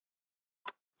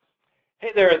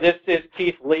Hey there, this is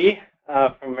Keith Lee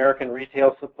from American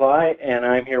Retail Supply, and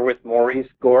I'm here with Maurice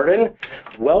Gordon.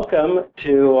 Welcome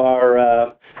to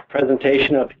our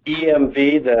presentation of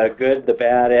EMV, the good, the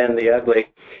bad, and the ugly.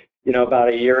 You know, about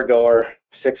a year ago or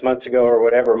 6 months ago or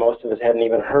whatever, most of us hadn't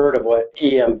even heard of what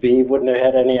EMV, wouldn't have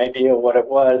had any idea what it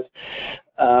was.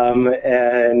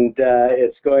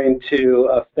 It's going to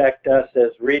affect us as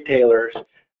retailers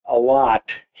a lot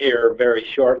here very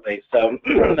shortly. So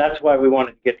that's why we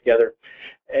wanted to get together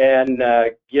and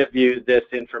give you this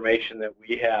information that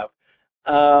we have.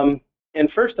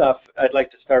 And first off, I'd like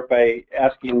to start by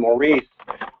asking Maurice,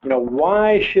 you know,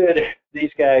 why should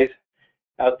these guys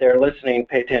out there listening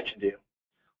pay attention to you?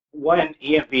 One,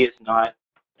 EMV is not,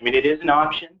 I mean, it is an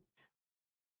option,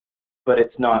 but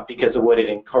it's not because of what it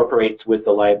incorporates with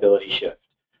the liability shift.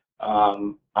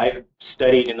 I've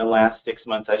studied in the last 6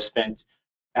 months, I've spent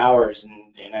hours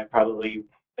and I probably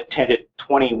attended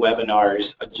 20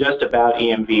 webinars just about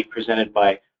EMV presented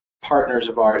by partners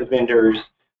of ours, vendors,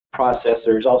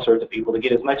 processors, all sorts of people to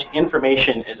get as much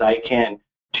information as I can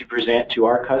to present to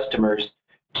our customers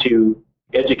to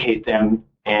educate them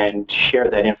and share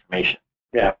that information.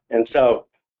 Yeah, and so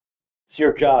it's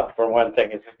your job for one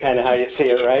thing. It's kind of how you see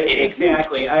it, right?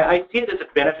 Exactly. I see it as a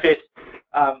benefit.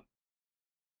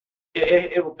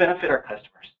 It will benefit our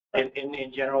customers.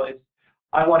 In general,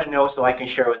 I want to know so I can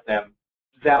share with them.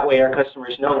 That way our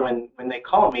customers know when they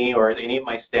call me or any of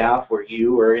my staff or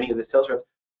you or any of the sales reps,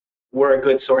 we're a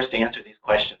good source to answer these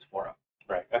questions for them.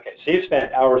 Right. Okay. So you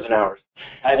spent hours and hours.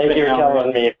 I think you're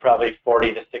telling me probably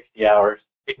 40 to 60 hours.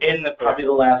 In probably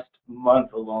the last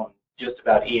month alone, just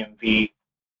about EMV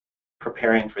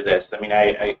preparing for this. I mean,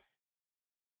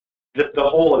 the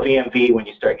whole of EMV, when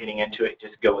you start getting into it,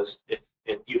 just goes,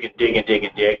 you can dig and dig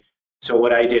and dig. So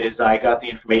what I did is I got the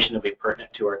information to be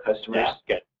pertinent to our customers. Yeah,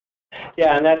 good.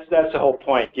 Yeah, and that's the whole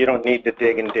point. You don't need to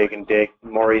dig and dig and dig.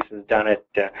 Maurice has done it.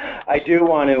 I do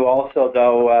want to also,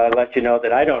 though, let you know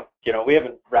that I don't, you know, we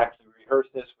haven't actually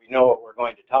rehearsed this. We know what we're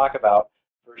going to talk about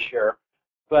for sure.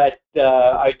 But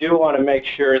I do want to make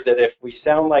sure that if we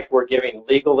sound like we're giving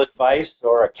legal advice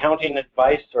or accounting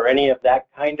advice or any of that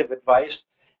kind of advice,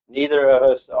 neither of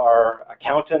us are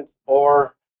accountants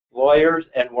or lawyers,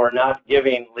 and we're not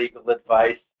giving legal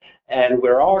advice. And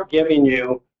we're all giving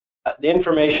you the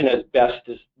information as best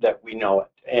as that we know it.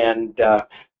 And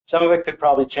some of it could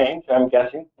probably change, I'm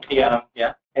guessing. Yeah,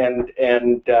 yeah.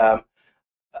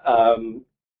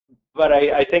 But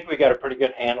I think we got a pretty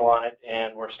good handle on it,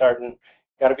 and we're starting.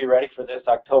 Got to be ready for this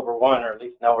October 1, or at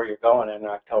least know where you're going in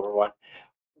October 1.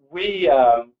 We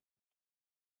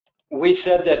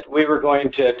said that we were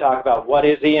going to talk about what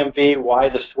is EMV, why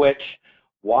the switch,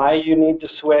 why you need to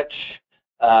switch,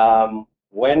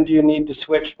 when do you need to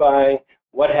switch by,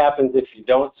 what happens if you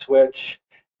don't switch,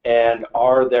 and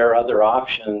are there other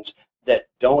options that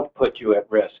don't put you at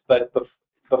risk. But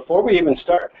before we even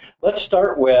start, let's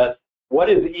start with what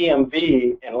is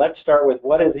EMV, and let's start with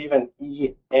what does even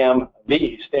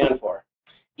EMV stand for?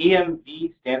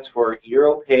 EMV stands for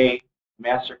EuroPay,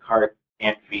 MasterCard,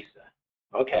 and Visa.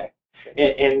 Okay.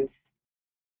 And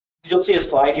you'll see a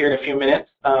slide here in a few minutes,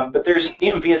 but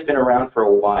EMV has been around for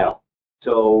a while.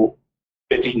 So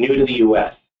it's new to the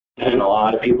U.S., and a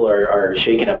lot of people are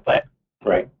shaken up by it.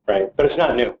 Right, right. But it's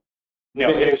not new. No,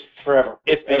 it's forever.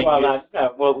 It's been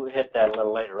we'll hit that a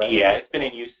little later, right? Yeah, it's been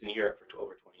in use in Europe for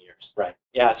over 20 years. Right.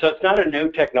 Yeah, so it's not a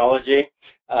new technology.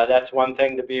 That's one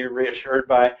thing to be reassured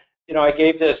by. You know, I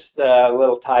gave this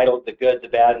little title, The Good, the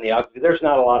Bad, and the Ugly. There's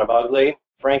not a lot of ugly,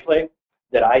 frankly,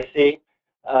 that I see.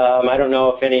 I don't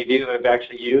know if any of you have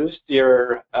actually used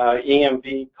your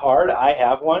EMV card. I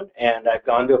have one, and I've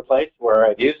gone to a place where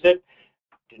I've used it.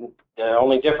 The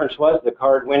only difference was the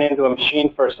card went into a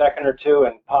machine for a second or two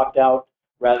and popped out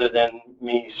rather than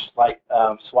me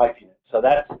swiping it. So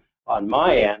that's, on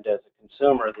my end as a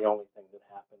consumer, the only thing that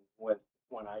happened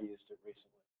when I used it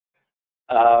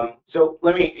recently. So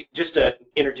let me just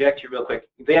interject here real quick.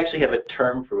 They actually have a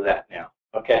term for that now.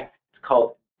 Okay. It's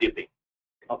called dipping.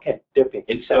 Okay, dipping.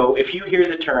 And so if you hear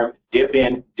the term dip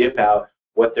in, dip out,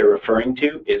 what they're referring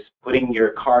to is putting your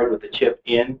card with the chip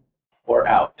in or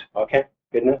out. Okay,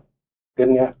 good enough. Good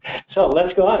enough. So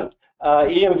let's go on.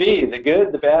 EMV, the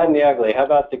good, the bad, and the ugly. How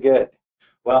about the good?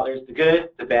 Well, there's the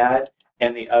good, the bad,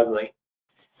 and the ugly.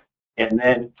 And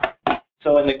then,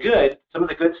 so in the good, some of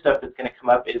the good stuff that's going to come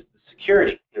up is the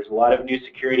security. There's a lot of new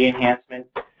security enhancements.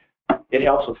 It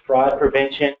helps with fraud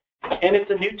prevention. And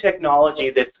it's a new technology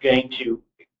that's going to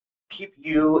keep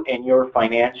you and your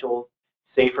financials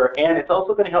safer. And it's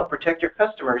also going to help protect your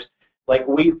customers. Like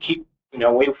we keep, you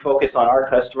know, we focus on our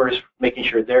customers, making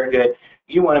sure they're good.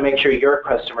 You want to make sure your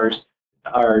customers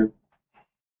are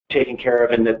taken care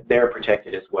of and that they're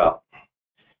protected as well.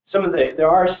 There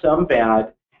are some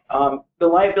bad. The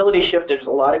liability shift, there's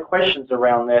a lot of questions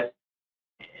around this,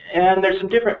 and there's some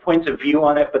different points of view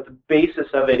on it, but the basis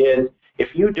of it is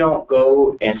if you don't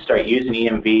go and start using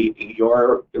EMV,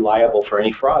 you're liable for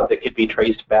any fraud that could be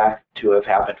traced back to have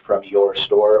happened from your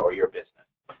store or your business.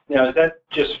 Now, does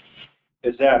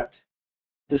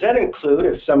that include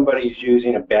if somebody's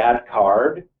using a bad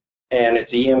card and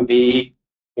it's EMV,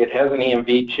 it has an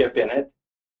EMV chip in it,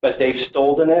 but they've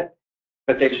stolen it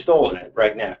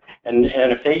right now. And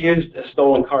if they used a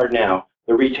stolen card now,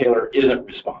 the retailer isn't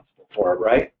responsible for it,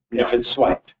 right? No. If it's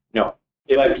swiped. No.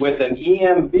 But with an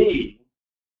EMV,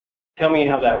 tell me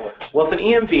how that works. Well, with an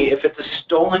EMV, if it's a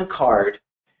stolen card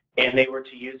and they were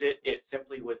to use it, it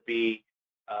simply would be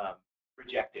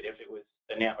rejected. If it was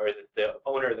the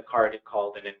owner of the card had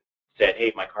called in and said,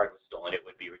 hey, my card was stolen, it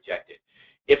would be rejected.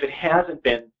 If it hasn't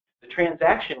been, the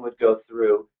transaction would go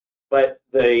through, but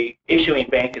the issuing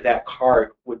bank of that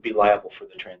card would be liable for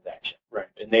the transaction. Right.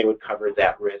 And they would cover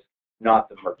that risk, not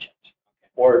the merchant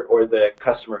or the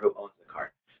customer who owns the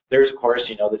card. There's, of course,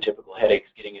 the typical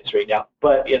headaches getting it straightened out,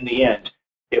 but in the end,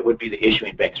 it would be the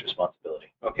issuing bank's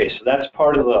responsibility. Okay, so that's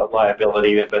part of the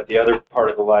liability, but the other part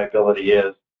of the liability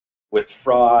is with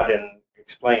fraud, and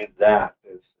explain that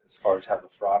as far as how the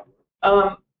fraud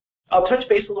works. I'll touch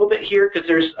base a little bit here because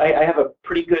I have a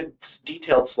pretty good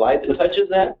detailed slide that touches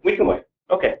that. We can wait.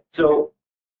 Okay, so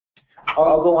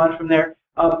I'll go on from there.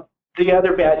 The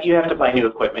other bad, you have to buy new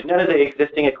equipment. None of the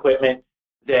existing equipment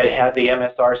that had the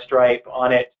MSR stripe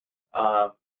on it,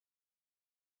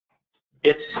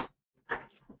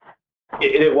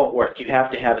 it won't work. You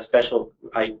have to have a special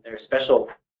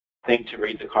thing to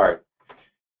read the card.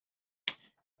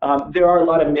 There are a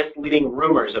lot of misleading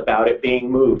rumors about it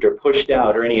being moved or pushed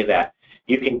out or any of that.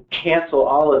 You can cancel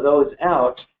all of those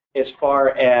out as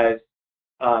far as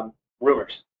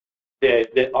rumors.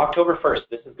 The October 1st,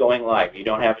 this is going live. You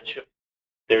don't have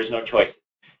there's no choice.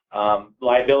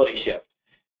 Liability shift,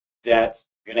 that's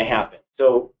going to happen.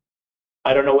 So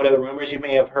I don't know what other rumors you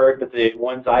may have heard, but the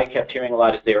ones I kept hearing a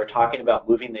lot is they were talking about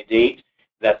moving the date.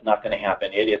 That's not going to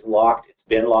happen. It is locked. It's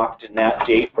been locked in that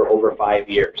date for over 5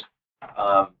 years.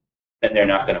 And they're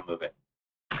not going to move it.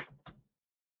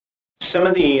 Some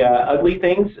of the ugly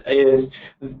things is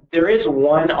there is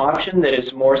one option that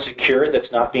is more secure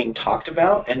that's not being talked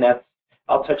about, and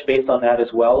I'll touch base on that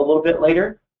as well a little bit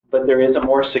later, but there is a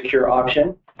more secure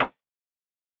option.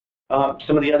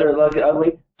 Some of the other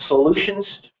ugly solutions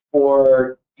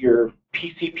for your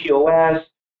PCPOS,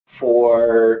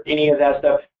 for any of that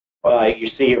stuff,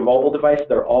 you see your mobile device,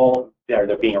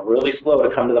 they're being really slow to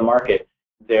come to the market.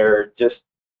 They're just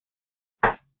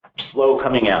slow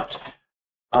coming out.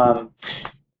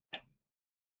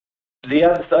 The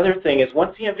other thing is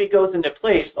once EMV goes into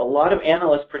place, a lot of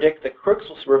analysts predict that crooks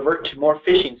will revert to more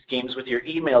phishing schemes with your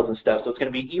emails and stuff. So it's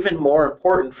going to be even more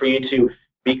important for you to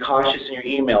be cautious in your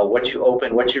email, what you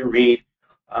open, what you read,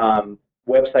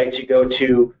 websites you go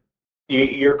to.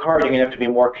 Your card, you're going to have to be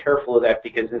more careful of that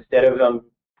because instead of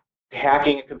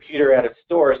hacking a computer at a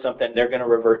store or something, they're going to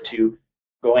revert to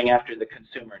going after the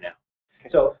consumer now.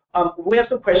 So we have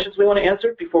some questions we want to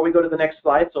answer before we go to the next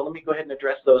slide, so let me go ahead and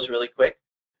address those really quick.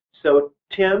 So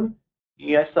Tim,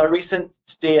 I saw a recent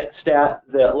stat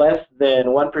that less than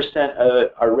 1%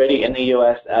 are already in the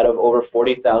U.S. out of over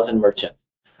 40,000 merchants.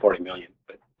 40 million.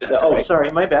 But right. Sorry,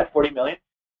 my bad, 40 million.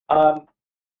 I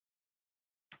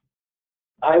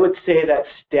would say that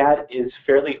stat is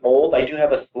fairly old. I do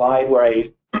have a slide where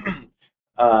I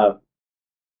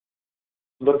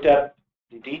looked up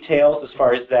the details as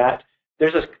far as that.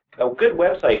 There's a good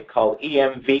website called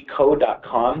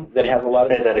emvco.com that has a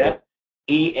lot of data.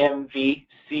 emvco.com.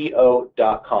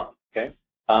 Okay.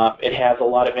 It has a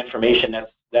lot of information.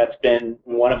 That's been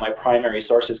one of my primary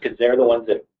sources because they're the ones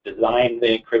that design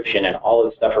the encryption and all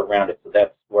of the stuff around it. So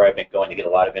that's where I've been going to get a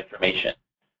lot of information.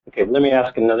 Okay, let me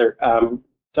ask another.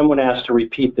 Someone asked to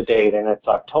repeat the date, and it's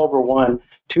October 1,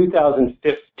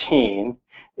 2015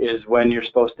 is when you're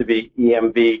supposed to be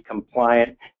EMV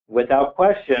compliant. Without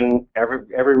question,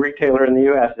 every retailer in the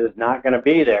U.S. is not going to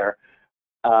be there.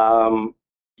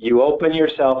 You open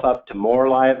yourself up to more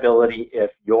liability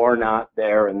if you're not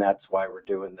there, and that's why we're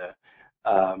doing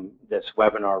this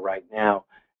webinar right now.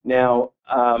 Now,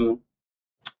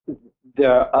 the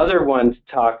other one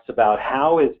talks about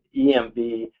how is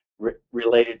EMV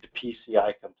related to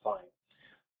PCI compliance.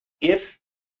 If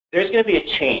there's going to be a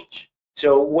change,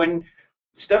 so when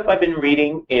stuff I've been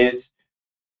reading is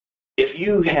if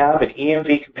you have an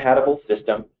EMV compatible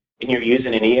system and you're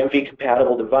using an EMV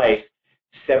compatible device,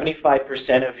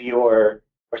 75% of your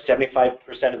or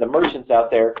 75% of the merchants out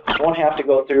there won't have to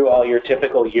go through all your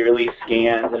typical yearly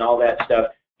scans and all that stuff.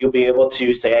 You'll be able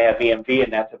to say, I have EMV,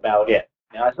 and that's about it.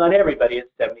 Now, it's not everybody, it's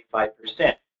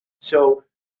 75%. So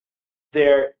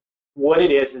what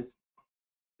it is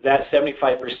that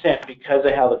 75%, because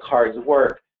of how the cards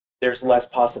work, there's less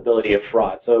possibility of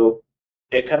fraud. So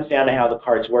it comes down to how the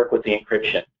cards work with the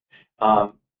encryption.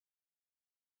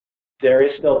 There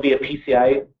is still be a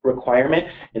PCI requirement,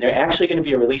 and they're actually going to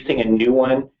be releasing a new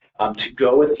one to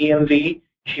go with EMV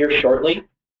here shortly.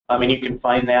 And you can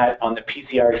find that on the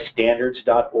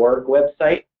PCIstandards.org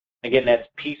website. Again, that's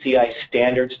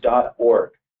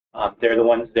PCIstandards.org. They're the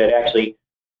ones that actually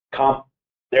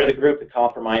they're the group that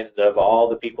compromises of all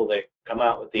the people that come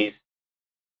out with these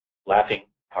laughing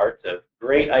hearts of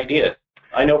great ideas.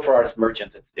 I know for our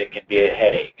merchants it can be a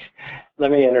headache. Let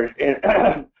me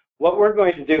enter. What we're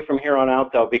going to do from here on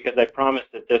out, though, because I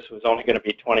promised that this was only going to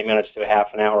be 20 minutes to half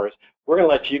an hour, is we're going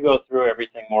to let you go through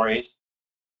everything, Maurice.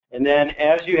 And then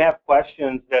as you have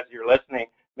questions as you're listening,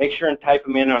 make sure and type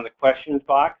them in on the questions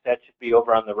box. That should be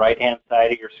over on the right-hand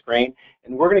side of your screen.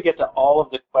 And we're going to get to all of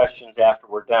the questions after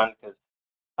we're done, because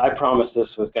I promised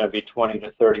this was going to be 20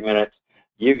 to 30 minutes.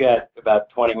 You got about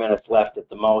 20 minutes left at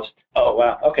the most. Oh,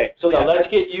 wow. Okay. So let's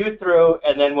get you through,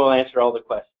 and then we'll answer all the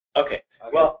questions. Okay.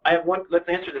 Well, I have one. Let's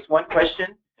answer this one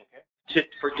question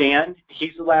for Dan.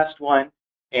 He's the last one,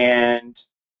 and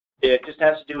it just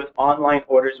has to do with online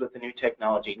orders with the new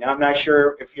technology. Now, I'm not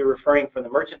sure if you're referring from the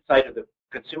merchant side or the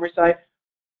consumer side,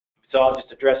 so I'll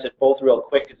just address it both real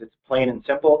quick because it's plain and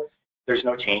simple. There's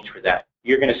no change for that.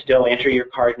 You're going to still enter your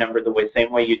card number the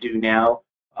same way you do now.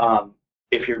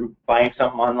 If you're buying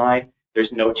something online,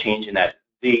 there's no change in that.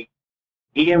 The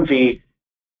EMV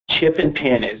chip and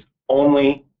PIN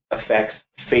only affects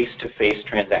face-to-face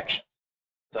transactions.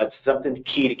 So that's something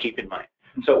key to keep in mind.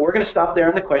 So we're going to stop there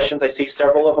on the questions. I see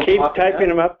several of them. Keep typing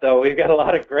them up, though. We've got a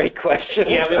lot of great questions.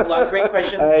 Yeah, we have a lot of great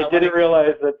questions. I didn't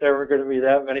realize that there were going to be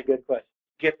that many good questions.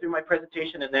 Get through my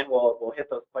presentation, and then we'll hit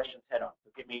those questions head on.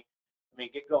 So let me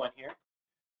get going here.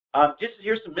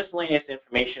 Here's some miscellaneous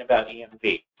information about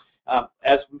EMV.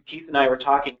 As Keith and I were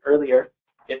talking earlier,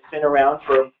 it's been around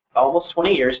for almost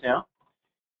 20 years now.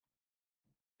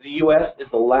 The U.S. is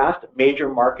the last major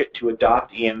market to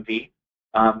adopt EMV.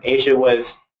 Asia was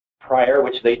prior,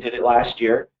 which they did it last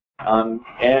year.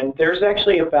 And there's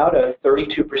actually about a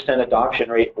 32%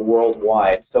 adoption rate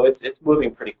worldwide, so it's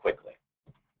moving pretty quickly.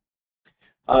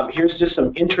 Here's just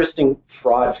some interesting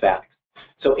fraud facts.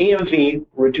 So EMV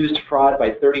reduced fraud by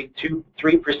 3%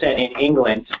 in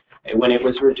England when it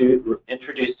was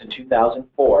introduced in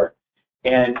 2004,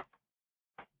 and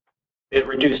it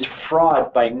reduced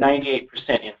fraud by 98%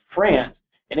 in France,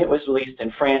 and it was released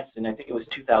in France in, I think it was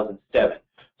 2007.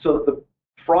 So the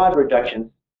fraud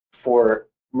reductions for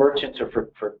merchants or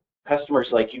for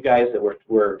customers like you guys that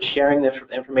we're sharing this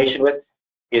information with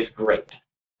is great.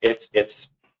 It's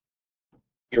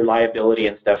your liability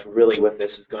and stuff, really what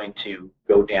this is going to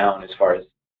go down as far as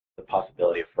the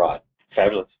possibility of fraud.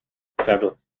 Fabulous.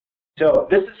 Fabulous. So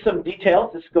this is some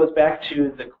details. This goes back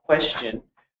to the question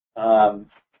that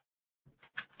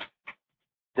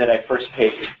I first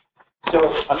posed.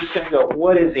 So I'm just going to go,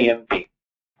 what is EMV?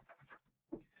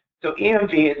 So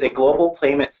EMV is a global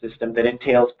payment system that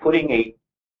entails putting a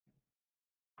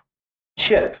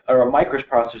chip or a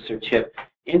microprocessor chip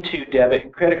into debit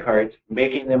and credit cards,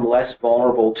 making them less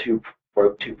vulnerable to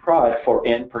fraud for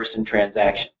in-person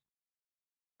transactions.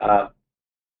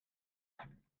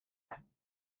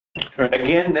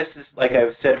 Again, this is, like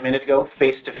I said a minute ago,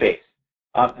 face-to-face.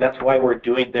 That's why they're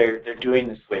doing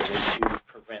the switch to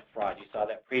prevent fraud. You saw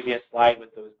that previous slide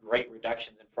with those great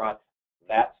reductions in fraud.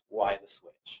 That's why the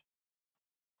switch.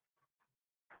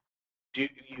 Do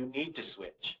you need to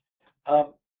switch?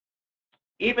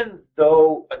 Even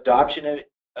though adoption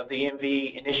of the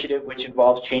EMV initiative, which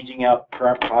involves changing out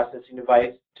current processing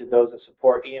device to those that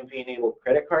support EMV-enabled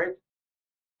credit cards,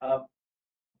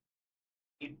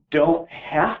 you don't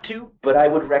have to, but I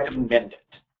would recommend it.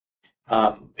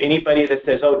 Anybody that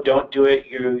says, oh, don't do it,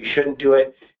 you shouldn't do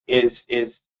it, is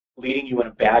leading you in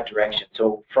a bad direction.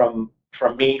 So from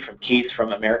me, from Keith,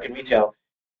 from American Retail,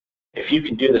 if you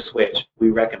can do the switch,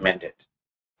 we recommend it.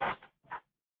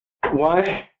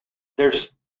 Why?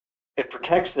 It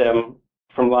protects them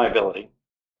from liability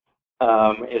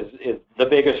is the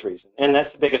biggest reason. And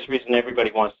that's the biggest reason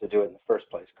everybody wants to do it in the first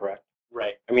place, correct?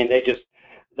 Right. I mean,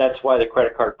 that's why the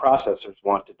credit card processors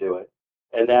want to do it.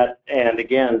 And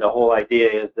again, the whole idea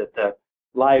is that the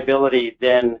liability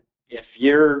then, if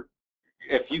you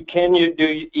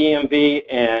do EMV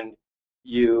and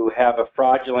you have a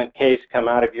fraudulent case come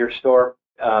out of your store,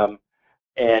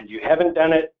 and you haven't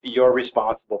done it, you're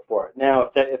responsible for it.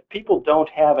 Now, if people don't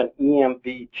have an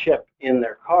EMV chip in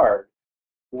their card,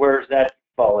 where's that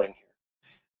fall in here?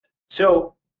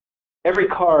 So every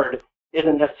card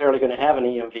isn't necessarily going to have an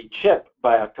EMV chip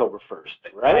by October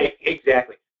 1st, right?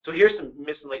 Exactly. So here's some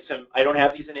miscellaneous, I don't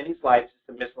have these in any slides,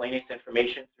 some miscellaneous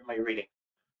information through my reading.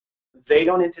 They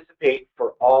don't anticipate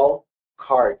for all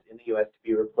cards in the U.S. to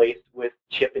be replaced with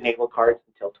chip-enabled cards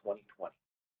until 2020.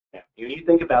 Yeah. When you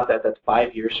think about that, that's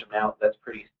 5 years from now. That's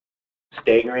pretty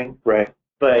staggering. Right.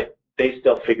 But they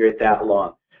still figure it that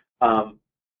long.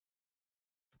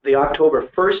 The October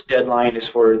 1st deadline is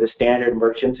for the standard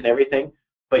merchants and everything,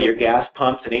 but your gas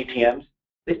pumps and ATMs,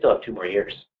 they still have 2 more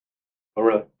years. Oh,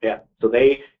 really? Yeah. So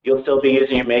you'll still be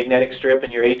using your magnetic strip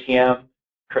in your ATM,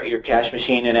 your cash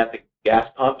machine, and at the gas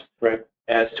pumps. Right.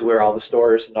 As to where all the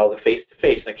stores and all the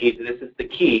face-to-face. Like, this is the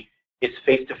key. It's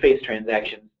face-to-face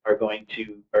transactions are going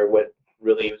to, or what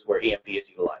really is where EMV is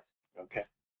utilized. Okay.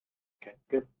 Okay.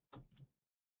 Good.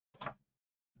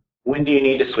 When do you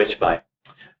need to switch by?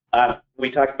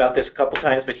 We talked about this a couple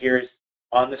times, but here's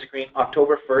on the screen.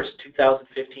 October 1st,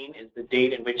 2015 is the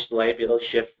date in which the liability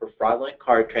shift for fraudulent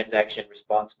card transaction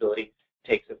responsibility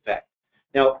takes effect.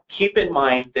 Now, keep in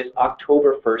mind this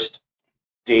October 1st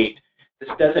date. This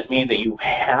doesn't mean that you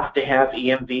have to have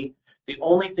EMV. The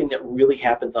only thing that really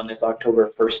happens on this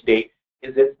October 1st date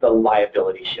is it's the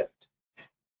liability shift.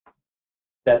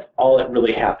 That's all that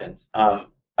really happens.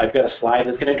 I've got a slide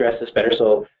that's going to address this better.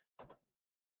 So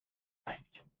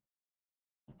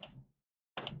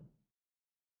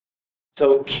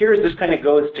here this kind of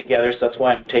goes together, so that's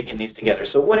why I'm taking these together.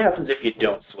 So what happens if you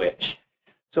don't switch?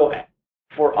 So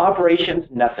for operations,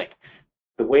 nothing.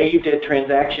 The way you did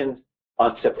transactions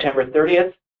on September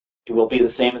 30th, it will be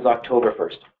the same as October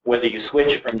 1st, whether you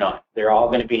switch or not. They're all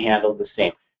going to be handled the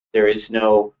same. There is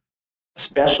no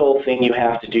special thing you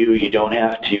have to do. You don't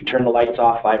have to turn the lights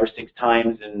off 5 or 6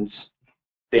 times and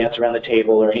dance around the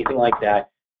table or anything like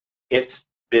that. It's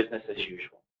business as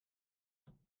usual.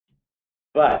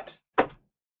 But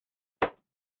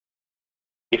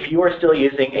if you are still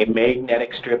using a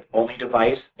magnetic strip only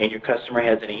device and your customer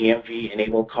has an EMV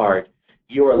enabled card,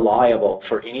 you are liable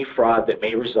for any fraud that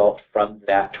may result from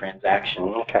that transaction.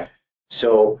 Okay.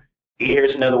 So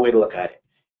here's another way to look at it.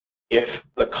 If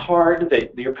the card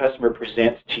that your customer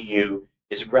presents to you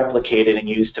is replicated and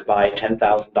used to buy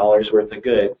 $10,000 worth of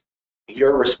goods,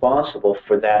 you're responsible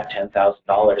for that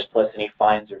 $10,000 plus any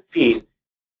fines or fees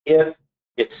if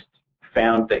it's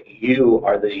found that you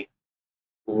are the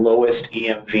lowest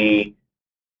EMV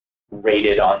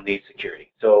rated on the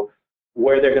security. So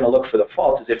where they're going to look for the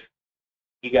fault is if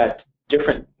you got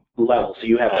different levels. So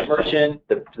you have the merchant,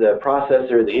 the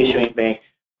processor, the issuing bank.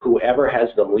 Whoever has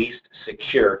the least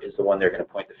secure is the one they're going to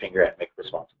point the finger at and make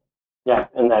responsible. Yeah,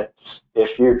 and that's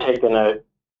if you're taking a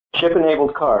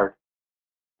chip-enabled card,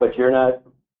 but you're not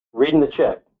reading the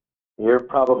chip, you're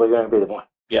probably going to be the one.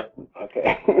 Yep.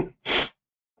 Okay.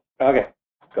 Okay,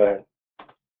 go ahead.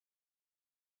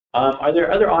 Are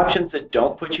there other options that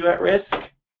don't put you at risk?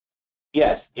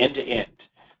 Yes, end-to-end.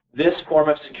 This form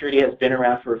of security has been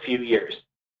around for a few years.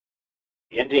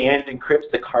 End-to-end encrypts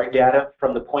the card data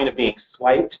from the point of being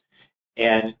swiped,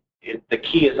 and the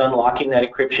key is unlocking that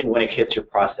encryption when it hits your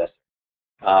processor.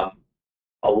 A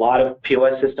lot of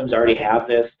POS systems already have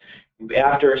this.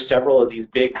 After several of these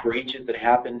big breaches that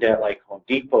happened at like Home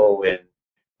Depot and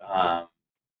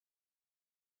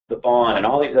the Bond and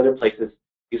all these other places,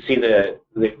 you see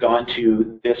they've gone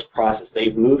to this process.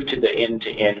 They've moved to the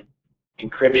end-to-end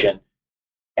encryption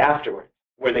afterwards,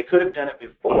 where they could have done it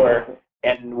before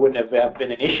and wouldn't have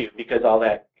been an issue because all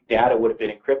that data would have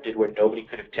been encrypted where nobody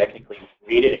could have technically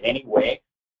read it anyway.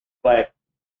 But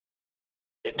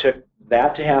it took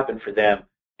that to happen for them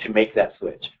to make that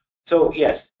switch. So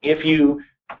yes, if you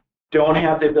don't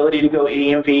have the ability to go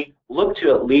EMV, look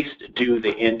to at least do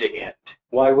the end-to-end.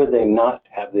 Why would they not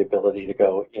have the ability to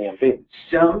go EMV?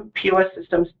 Some POS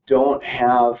systems don't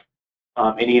have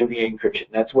any EMV encryption.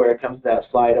 That's where it comes to that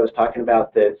slide I was talking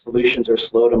about, that solutions are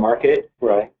slow to market.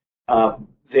 Right.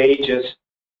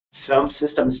 Some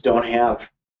systems don't have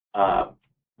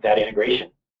that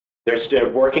integration. They're still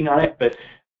working on it, but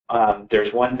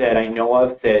there's one that I know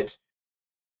of that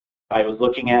I was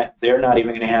looking at. They're not even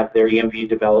going to have their EMV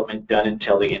development done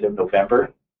until the end of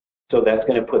November. So that's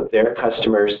going to put their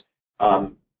customers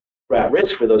at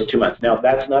risk for those 2 months. Now,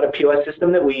 that's not a POS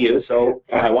system that we use, so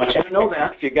I want you to know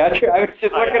that. If you got your, I was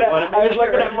just looking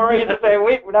at Maurice to say,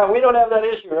 we don't have that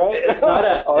issue, right? It's not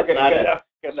a. Okay, good enough.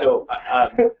 So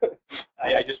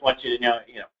I just want you to know,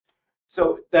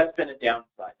 So that's been a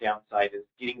downside. Downside is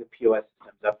getting the POS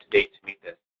systems up to date to meet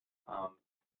this.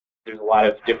 There's a lot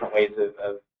of different ways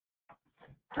of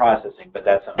processing, but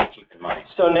that's something to keep in mind.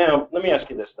 So now, let me ask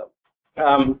you this, though.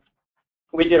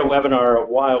 We did a webinar a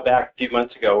while back, a few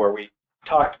months ago, where we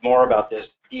talked more about this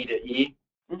E to E.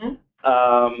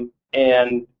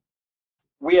 And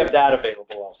we have that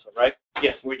available also, right?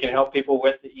 Yes, we can help people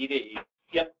with the E to E.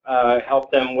 Yep. Help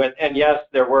them with, and yes,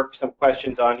 there were some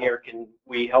questions on here. Can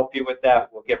we help you with that?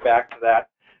 We'll get back to that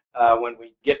when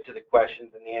we get to the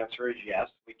questions, and the answer is yes.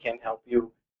 We can help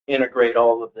you integrate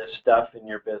all of this stuff in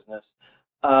your business.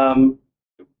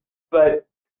 But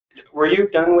were you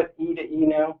done with E to E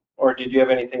now, or did you have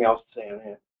anything else to say on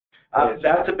it?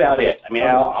 That's about it. I mean,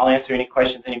 I'll answer any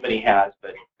questions anybody has,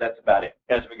 but that's about it.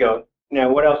 As we go. Now,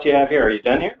 what else do you have here? Are you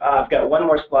done here? I've got one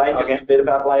more slide, just a bit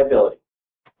about liability.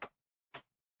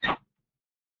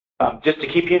 Just to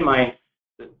keep you in mind,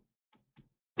 the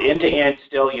end-to-end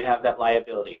still you have that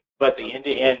liability, but the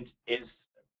end-to-end is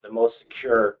the most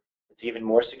secure. It's even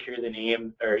more secure than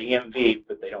EMV,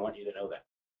 but they don't want you to know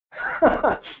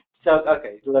that. So,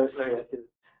 okay, let me ask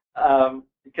you,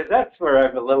 because that's where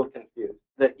I'm a little confused.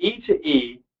 The E to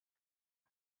E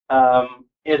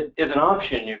is an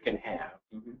option you can have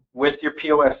with your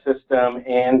POS system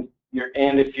and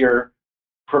if your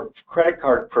credit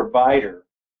card provider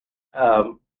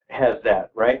has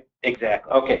that, right?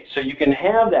 Exactly. Okay, so you can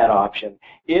have that option.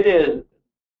 It is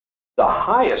the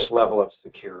highest level of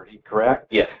security, correct?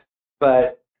 Yes.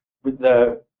 But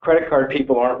the credit card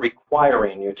people aren't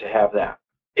requiring you to have that.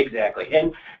 Exactly.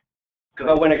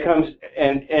 But when it comes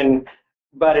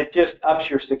but it just ups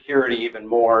your security even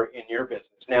more in your business.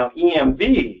 Now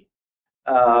EMV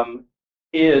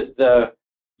is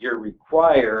you're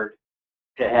required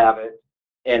to have it,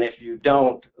 and if you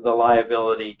don't, the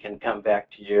liability can come back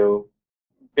to you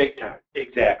big time.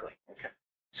 Exactly. Okay.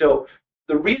 So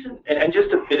the reason, and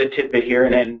just a bit of tidbit here,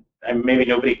 and maybe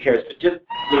nobody cares, but just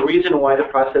the reason why the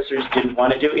processors didn't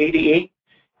want to do ADE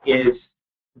is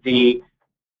the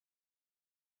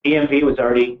EMV was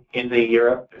already in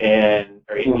Europe and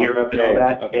all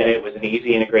that, and it was an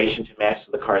easy integration to match,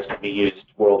 so the cards can be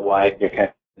used worldwide.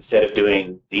 Okay. Instead of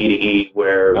doing the EDE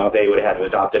where they would have had to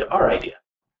adopt our idea.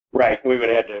 Right. We would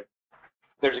have had to.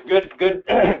 There's a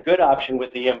good option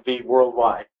with the EMV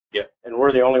worldwide. Yeah. And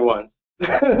we're the only ones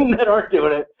that aren't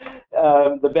doing it.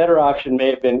 The better option may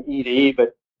have been EDE,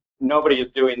 but nobody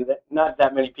is doing that. Not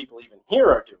that many people even here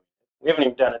are doing it. We haven't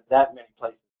even done it that many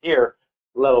places here,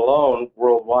 let alone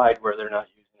worldwide where they're not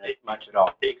using it much at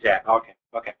all. Exactly.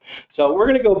 Okay. So we're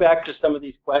going to go back to some of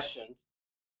these questions.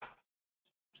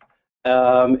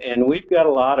 And we've got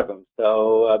a lot of them,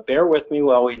 so bear with me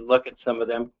while we look at some of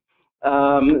them.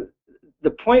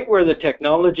 The point where the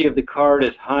technology of the card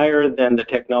is higher than the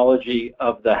technology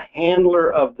of the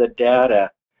handler of the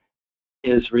data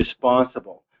is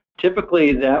responsible.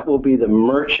 Typically, that will be the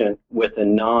merchant with a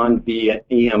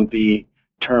non-EMV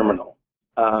terminal.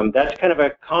 That's kind of a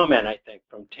comment, I think,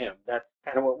 from Tim. That's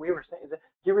kind of what we were saying. Did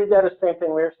you read that as the same thing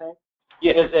we were saying?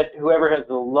 Yeah. Is that whoever has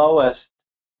the lowest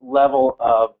level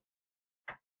of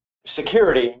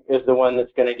security is the one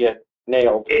that's going to get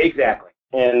nailed. Exactly.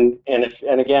 And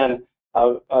again,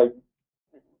 I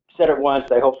said it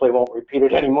once. I hopefully won't repeat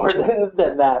it any more than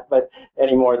that, but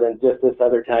any more than just this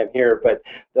other time here. But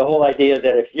the whole idea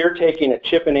that if you're taking a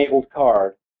chip-enabled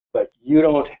card, but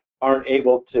you aren't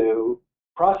able to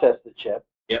process the chip,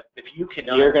 yep. If you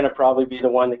cannot, you're going to probably be the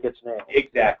one that gets nailed.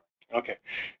 Exactly. Okay.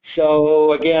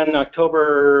 So again,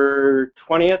 October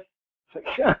 20th,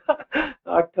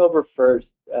 October 1st.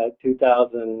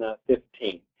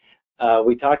 2015.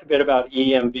 We talked a bit about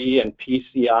EMV and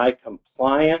PCI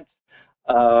compliance.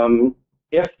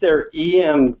 If they're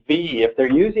using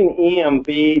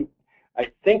EMV, I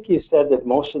think you said that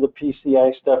most of the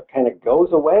PCI stuff kind of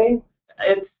goes away?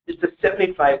 It's a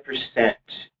 75%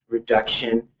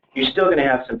 reduction. You're still going to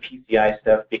have some PCI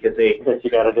stuff because you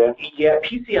got to do. Yeah,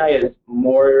 PCI is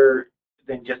more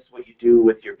than just what you do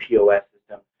with your POS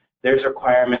system. There's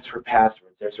requirements for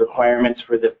passwords. There's requirements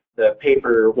for the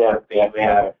paperwork that you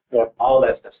have, all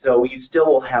that stuff. So you still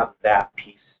will have that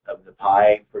piece of the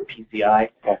pie for PCI,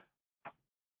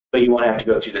 but you won't have to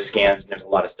go through the scans, and there's a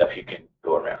lot of stuff you can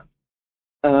go around.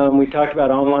 We talked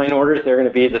about online orders. They're going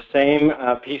to be the same.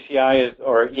 PCI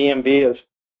or EMV is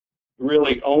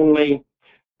really only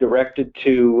directed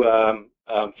to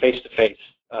face-to-face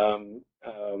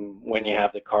when you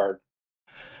have the card.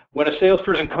 When a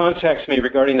salesperson contacts me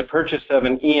regarding the purchase of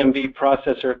an EMV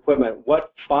processor equipment,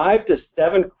 what 5 to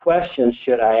 7 questions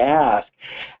should I ask,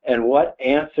 and what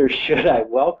answers should I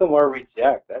welcome or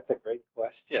reject? That's a great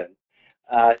question.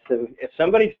 So if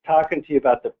somebody's talking to you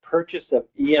about the purchase of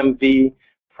EMV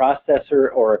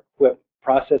processor or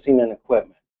processing and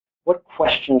equipment, what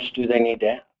questions do they need to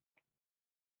ask?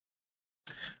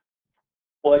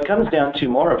 Well, it comes down to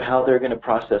more of how they're going to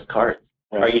process cards.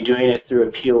 Right. Are you doing it through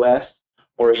a POS,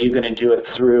 or are you going to do it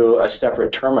through a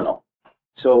separate terminal?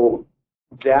 So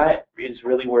that is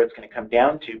really where it's going to come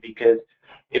down to, because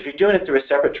if you're doing it through a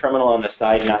separate terminal on the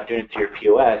side, not doing it through your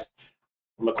POS,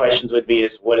 my questions would be: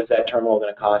 is what is that terminal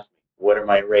going to cost me? What are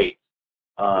my rates?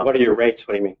 What are your rates?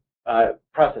 What do you mean?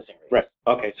 Processing rates. Right.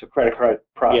 Okay. So credit card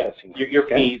processing. Yeah, your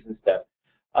fees and stuff.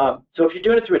 So if you're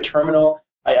doing it through a terminal,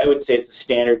 I would say it's a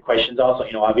standard questions. Also,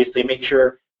 obviously make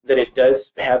sure that it does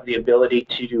have the ability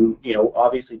to,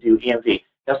 obviously do EMV.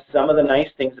 Now, some of the nice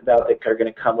things about that are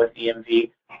going to come with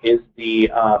EMV is the,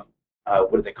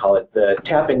 what do they call it, the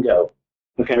tap and go,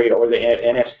 okay, or the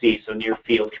NFC, so near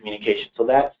field communication. So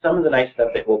that's some of the nice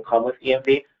stuff that will come with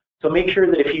EMV. So make sure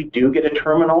that if you do get a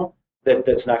terminal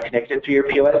that's not connected to your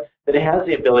POS, that it has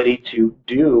the ability to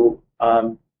do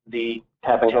the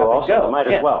tap and go also. Might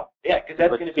as well. Yeah, because that's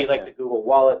going to be like the Google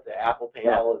Wallet, the Apple Pay,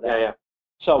 all of that. Yeah.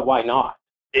 So why not?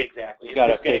 Exactly. You got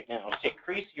to take now.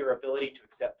 Increase your ability to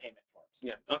accept payment forms.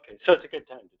 Yeah. Okay. So it's a good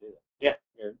time to do that.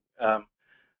 Yeah.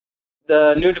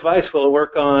 The new device will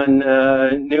work on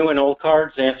new and old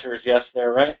cards. The answer is yes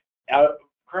there, right?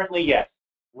 Currently, yes.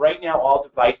 Right now, all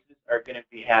devices are going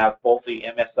to have both the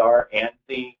MSR and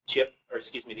the chip, or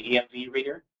excuse me, the EMV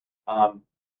reader.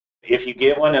 If you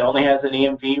get one that only has an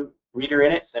EMV reader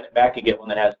in it, send it back and get one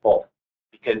that has both.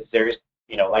 Because there's,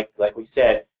 like we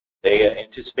said, they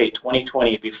anticipate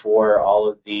 2020 before all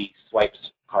of the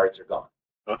swipes cards are gone.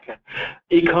 Okay.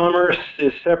 E-commerce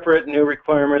is separate. New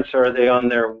requirements, are they on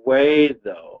their way,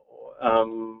 though?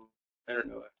 I don't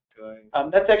know.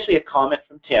 That's actually a comment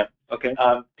from Tim. Okay.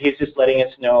 He's just letting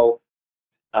us know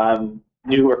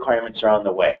new requirements are on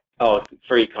the way. Oh,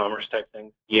 for e-commerce type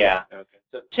thing? Yeah. Okay.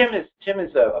 So Tim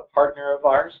is a partner of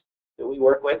ours that we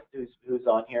work with, who's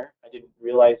on here. I didn't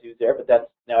realize he was there, but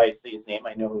now I see his name.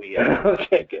 I know who he is.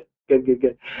 Okay,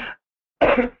 good.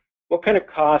 What kind of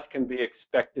cost can be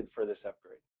expected for this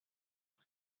upgrade?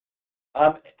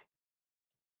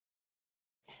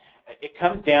 It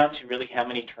comes down to really how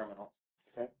many terminals.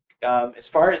 Okay. As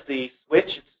far as the switch,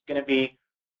 it's going to be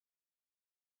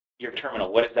your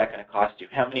terminal. What is that going to cost you?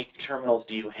 How many terminals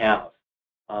do you have?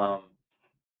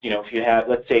 If you have,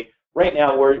 let's say, right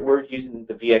now we're using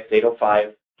the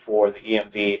VX805 for the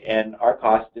EMV, and our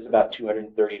cost is about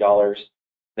 $230.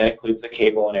 That includes the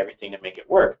cable and everything to make it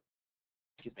work.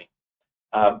 Excuse me.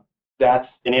 That's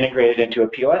integrated into a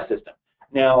POS system.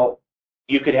 Now,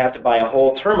 you could have to buy a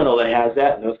whole terminal that has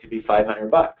that, and those could be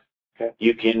 $500. Okay.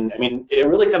 You can, it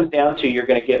really comes down to you're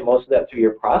going to get most of that through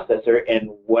your processor and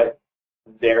what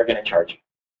they're going to charge you,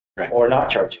 right, or not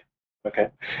charge you. Okay.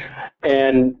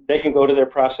 And they can go to their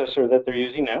processor that they're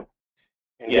using now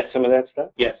and get some of that stuff?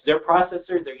 Yes. Their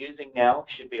processor they're using now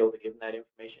should be able to give them that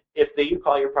information. If you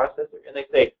call your processor and they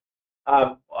say,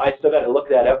 I still got to look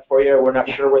that up for you, we're not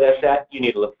sure where that's at, you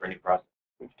need to look for a new processor.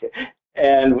 Okay.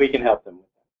 And we can help them with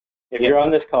that. If you're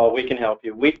on this call, we can help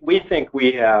you. We think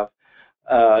we have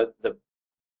a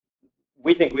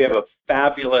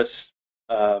fabulous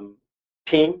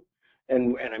team,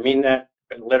 and I mean that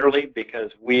literally, because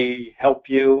we help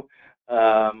you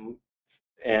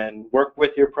and work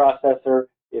with your processor.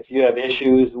 If you have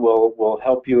issues, we'll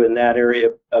help you in that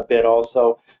area a bit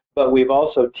also. But we've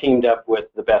also teamed up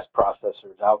with the best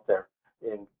processors out there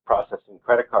in processing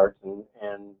credit cards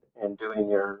and doing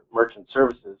your merchant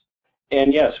services.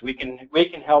 And yes, we can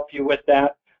help you with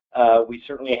that. We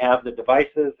certainly have the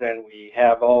devices, and we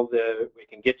have we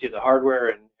can get you the hardware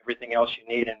and everything else you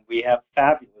need, and we have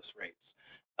fabulous rates.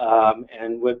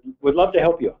 And would love to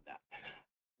help you on that.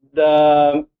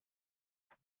 The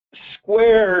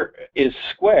Square is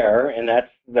Square, and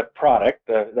that's the product,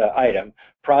 the item,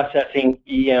 processing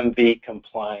EMV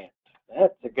compliant.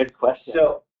 That's a good question.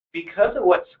 So because of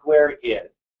what Square is,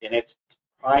 and it's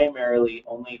primarily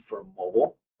only for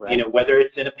mobile, right, whether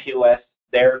it's in a POS,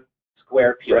 their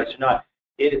Square POS or not,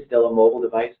 it is still a mobile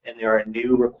device, and there are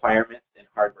new requirements and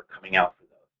hardware coming out for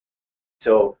those.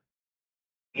 So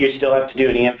you still have to do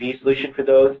an EMV solution for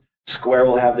those. Square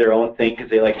will have their own thing because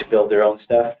they like to build their own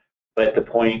stuff. But the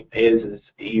point is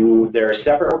there are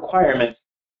separate requirements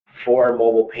for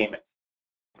mobile payments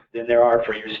than there are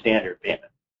for your standard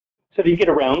payment. So do you get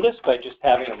around this by just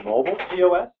having a mobile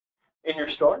POS in your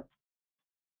store?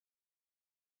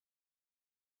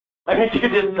 I mean, you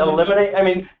just eliminate. I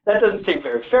mean, that doesn't seem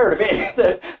very fair to me.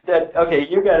 that okay,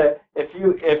 you gotta if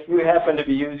you happen to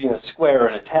be using a Square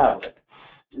and a tablet,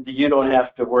 you don't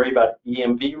have to worry about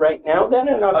EMV right now. Then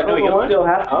no, you'll still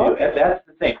have to do it. That's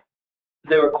the thing.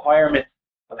 The requirements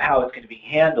of how it's going to be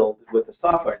handled with the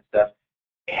software and stuff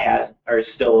are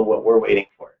still what we're waiting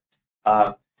for.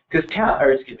 Because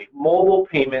mobile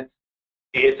payments,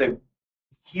 it's a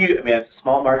huge. I mean, it's a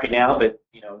small market now, but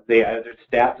you know, their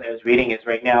stats I was reading is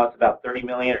right now it's about 30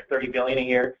 million or 30 billion a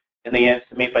year, and they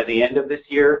estimate by the end of this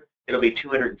year it'll be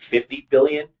 250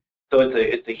 billion. So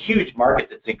it's a huge market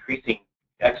that's increasing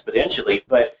exponentially,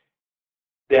 but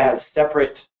they have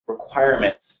separate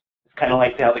requirements. It's kind of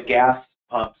like how the gas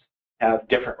pumps have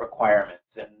different requirements,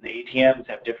 and the ATMs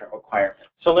have different requirements.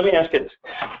 So let me ask you this.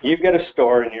 You've got a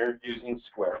store and you're using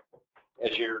Square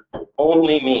as your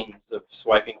only means of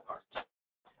swiping cards.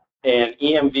 And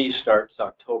EMV starts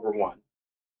October 1.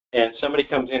 And somebody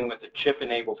comes in with a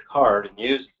chip-enabled card and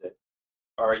uses it.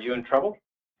 Are you in trouble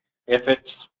if it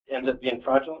ends up being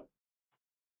fraudulent?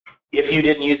 If you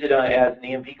didn't use it as an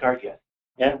EMV card, yes.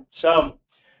 Yeah. So,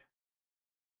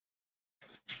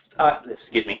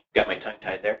 excuse me, got my tongue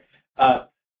tied there.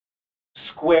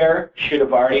 Square should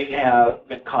have already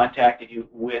been contacted you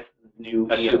with new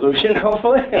solution,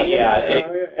 hopefully. Yeah.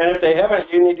 And if they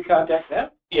haven't, you need to contact them.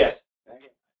 Yes.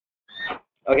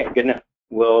 Okay, good enough.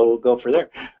 We'll go for there.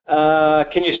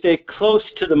 Can you stay close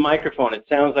to the microphone? It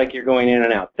sounds like you're going in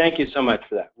and out. Thank you so much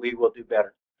for that. We will do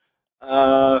better.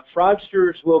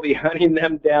 Fraudsters will be hunting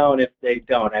them down if they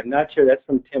don't. I'm not sure. That's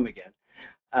from Tim again.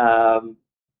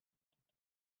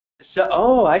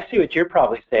 Oh, I see what you're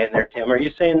probably saying there, Tim. Are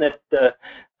you saying that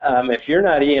if you're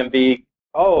not EMV,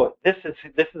 oh, this is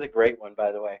a great one,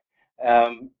 by the way.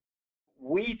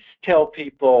 We tell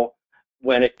people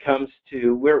when it comes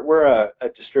to, we're a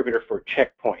distributor for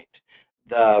Checkpoint.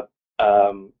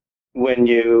 When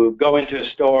you go into a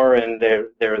store and they're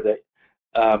the,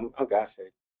 oh gosh, I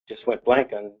just went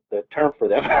blank on the term for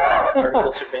them.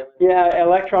 Article surveillance. Yeah,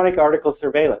 electronic article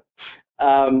surveillance.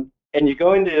 And you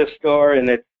go into a store and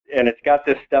it's got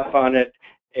this stuff on it,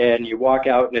 and you walk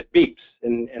out and it beeps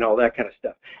and all that kind of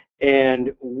stuff.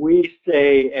 And we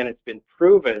say, and it's been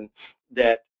proven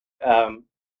that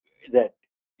that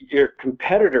your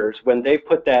competitors, when they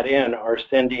put that in, are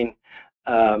sending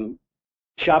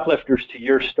shoplifters to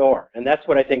your store, and that's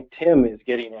what I think Tim is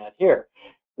getting at here.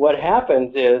 What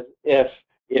happens is if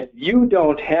you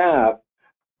don't have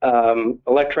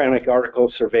electronic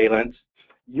article surveillance,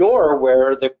 you're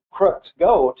where the crooks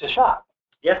go to shop.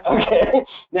 Yeah. Okay.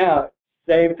 Now,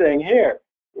 same thing here.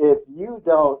 If you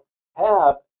don't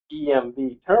have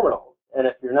EMV terminals, and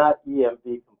if you're not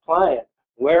EMV compliant,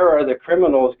 where are the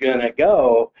criminals going to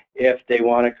go if they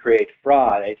want to create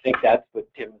fraud? I think that's what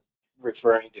Tim's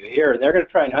referring to here. They're going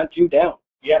to try and hunt you down.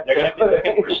 Yeah, they're going to be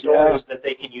looking for stores that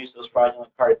they can use those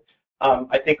fraudulent cards.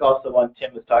 I think also when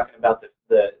Tim was talking about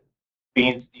the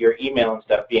being your email and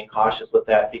stuff, being cautious with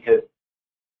that, because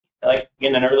like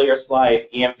in an earlier slide,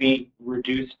 EMV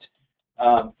reduced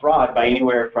fraud by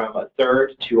anywhere from a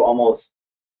third to almost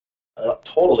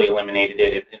totally eliminated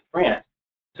it in France.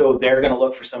 So they're going to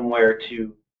look for somewhere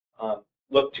to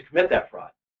look to commit that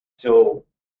fraud. So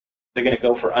they're going to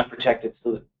go for unprotected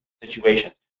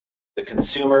situations. The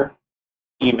consumer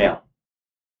email.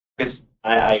 Because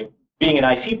being an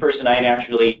IT person, I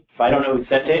naturally, if I don't know who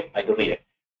sent it, I delete it.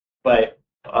 But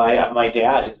my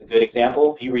dad is a good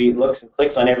example. He looks and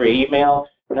clicks on every email,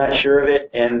 not sure of it,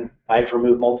 and I've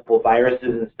removed multiple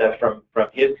viruses and stuff from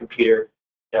his computer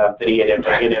that he had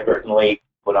inadvertently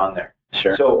put on there.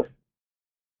 Sure. So,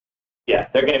 yeah,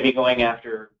 they're going to be going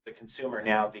after the consumer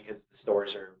now because the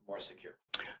stores are more secure.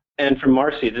 And from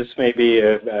Marcy, this maybe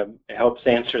helps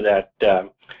answer that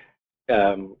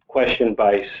question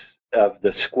of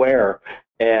the Square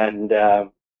and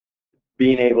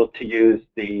being able to use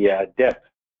the dip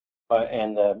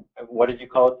and what did you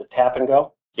call it, the tap and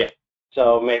go? Yeah.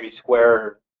 So maybe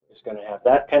Square is going to have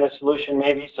that kind of solution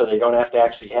maybe, so they don't have to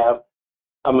actually have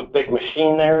a big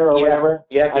machine there or whatever.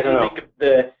 Yeah, I don't know.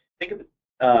 Think of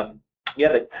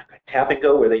the tap and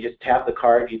go where they just tap the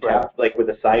card. You tap like where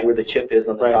the side where the chip is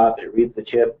on the top. It reads the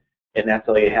chip, and that's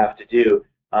all you have to do.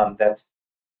 That's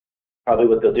probably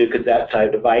what they'll do because that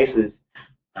side device is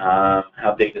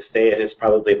how big to say it is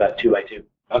probably about 2 by 2.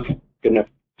 Okay, good enough.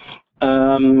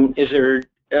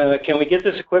 Can we get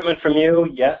this equipment from you?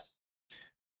 Yes.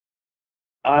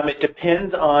 It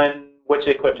depends on which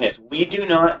the equipment is. We do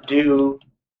not do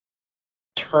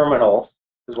terminals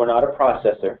because we're not a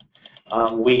processor.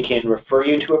 We can refer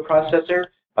you to a processor,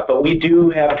 but we do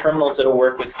have terminals that will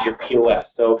work with your POS.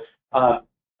 So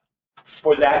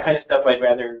for that kind of stuff, I'd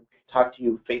rather talk to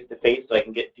you face-to-face so I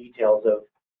can get details of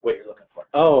what you're looking for.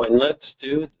 Oh, and let's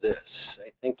do this.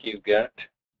 I think you've got...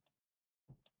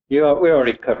 we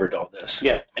already covered all this.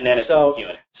 Yeah, and then it's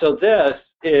Q&A. So this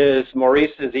is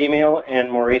Maurice's email and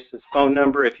Maurice's phone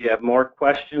number. If you have more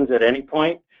questions at any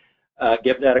point,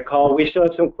 give that a call. We still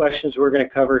have some questions we're going to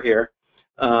cover here.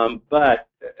 But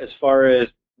as far as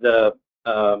the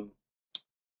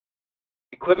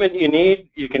equipment you need,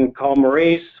 you can call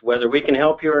Maurice. Whether we can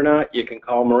help you or not, you can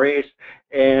call Maurice.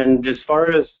 And as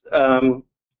far as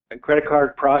credit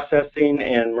card processing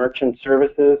and merchant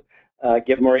services,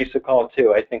 give Maurice a call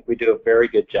too. I think we do a very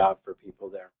good job for people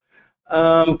there.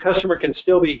 Customer can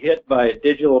still be hit by a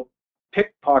digital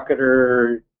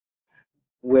pickpocketer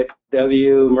with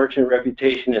W. Merchant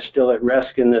reputation is still at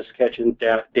risk in this catching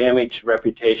damaged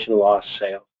reputation loss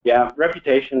sale. Yeah,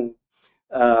 reputation.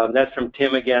 That's from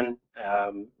Tim again,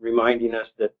 reminding us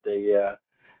that the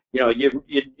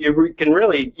you can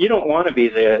really, you don't want to be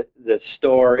the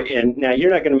store in, now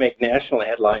you're not going to make national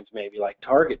headlines maybe like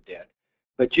Target did,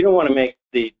 but you don't want to make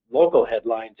the local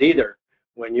headlines either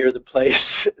when you're the place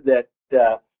that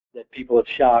that people have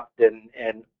shopped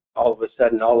and all of a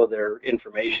sudden all of their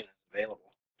information is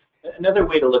available. Another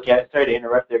way to look at it, sorry to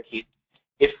interrupt there, Keith,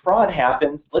 if fraud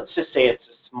happens, let's just say it's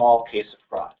a small case of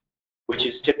fraud, which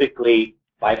is typically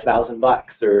 $5,000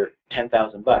 or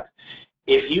 $10,000.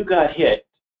 If you got hit,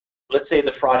 let's say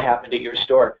the fraud happened at your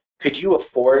store, could you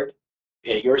afford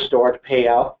at your store to pay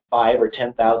out $5,000 or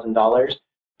 $10,000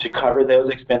 to cover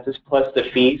those expenses plus the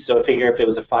fees? So figure if it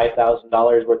was a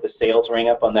 $5,000 worth of sales ring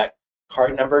up on that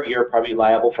card number, you're probably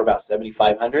liable for about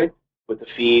 $7,500 with the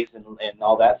fees and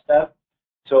all that stuff.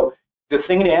 So the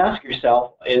thing to ask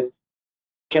yourself is,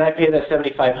 can I pay that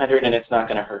 $7,500 and it's not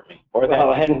going to hurt me? Or that,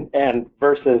 well, and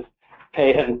versus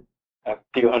paying a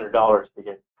few $100s to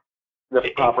get the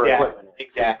proper equipment.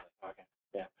 Exactly. Okay.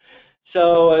 Yeah.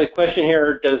 So a question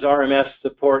here: does RMS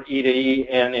support E2E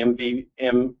and EMV?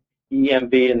 And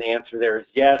the answer there is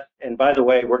yes. And by the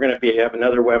way, we're going to have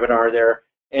another webinar there.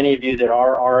 Any of you that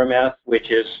are RMS, which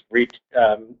is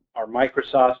our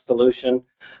Microsoft solution.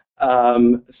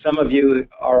 Some of you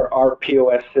are our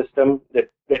POS system.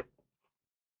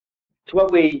 It's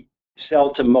what we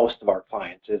sell to most of our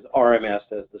clients is RMS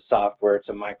as the software. It's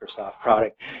a Microsoft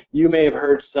product. You may have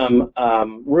heard some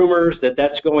rumors that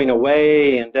that's going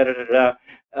away and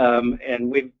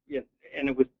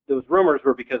and those rumors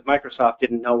were because Microsoft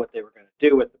didn't know what they were going to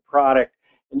do with the product.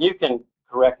 And you can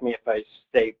correct me if I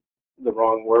say the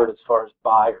wrong word as far as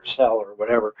buy or sell or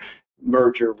whatever,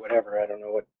 merger, whatever. I don't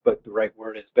know what the right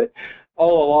word is. But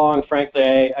all along,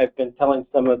 frankly, I've been telling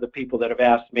some of the people that have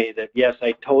asked me that, yes,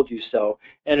 I told you so.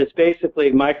 And it's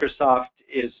basically Microsoft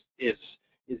is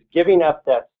giving up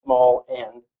that small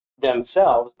end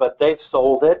themselves, but they've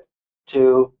sold it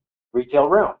to Retail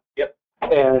Realm. Yep.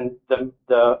 And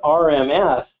the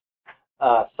RMS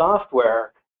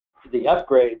software, the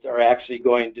upgrades are actually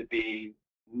going to be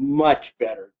much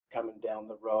better coming down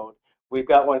the road. We've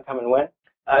got one coming when?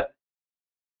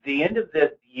 The end of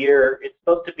this year, it's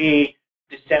supposed to be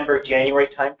December, January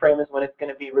timeframe is when it's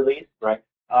going to be released. Right.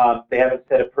 They haven't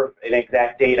set an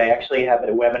exact date. I actually have a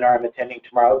webinar I'm attending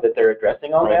tomorrow that they're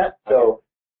addressing all that. So,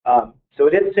 so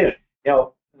it is soon. You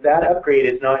know, that upgrade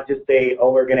is not just say,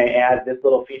 oh, we're going to add this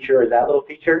little feature or that little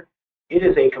feature. It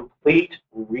is a complete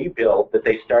rebuild that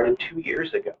they started 2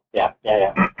 years ago. Yeah.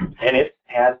 And it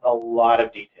has a lot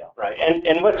of detail. Right.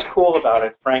 And what's cool about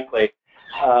it, frankly,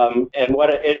 and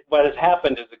what has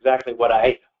happened is exactly what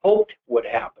I hoped would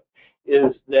happen,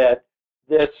 is that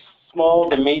this small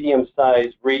to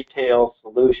medium-sized retail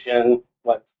solution,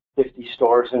 what, 50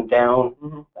 stores and down,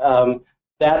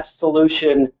 that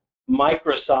solution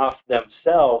Microsoft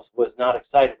themselves was not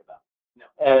excited about. No.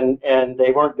 And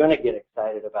they weren't going to get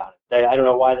excited about it. I don't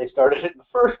know why they started it in the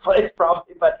first place,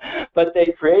 probably, but they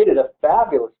created a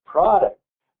fabulous product.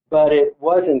 But it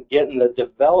wasn't getting the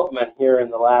development here in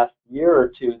the last year or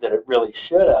two that it really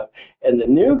should have. And the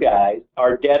new guys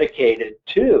are dedicated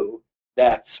to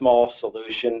that small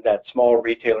solution, that small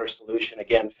retailer solution,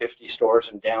 again, 50 stores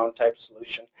and down type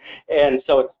solution. And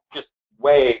so it's just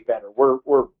way better. We're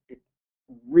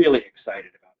really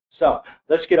excited about it. So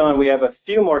let's get on. We have a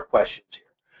few more questions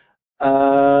here.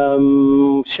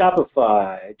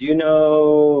 Shopify. Do you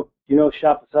know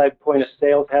Shopify point of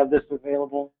sales have this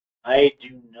available? I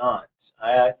do not.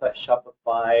 I thought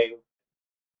Shopify.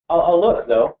 I'll look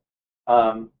though.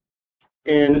 And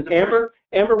Amber,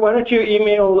 why don't you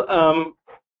email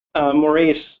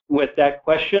Maurice with that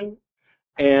question,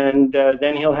 and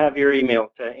then he'll have your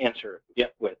email to answer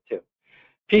it with too.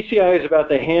 PCI is about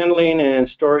the handling and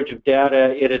storage of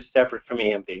data. It is separate from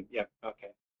EMV. Yeah.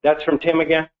 Okay. That's from Tim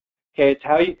again. Okay. It's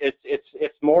how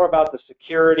it's more about the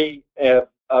security of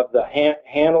the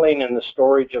handling and the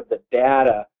storage of the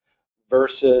data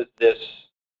versus this.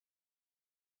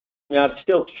 Now, it's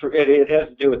still it has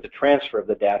to do with the transfer of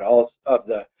the data of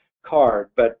the card,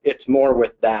 but it's more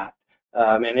with that,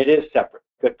 and it is separate.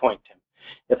 Good point, Tim.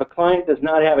 If a client does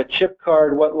not have a chip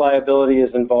card, what liability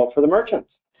is involved for the merchants?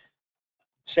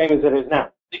 Same as it is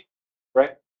now,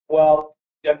 right? Well,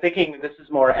 I'm thinking this is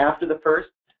more after the first.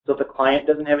 So if the client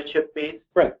doesn't have a chip base,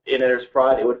 Right. and there's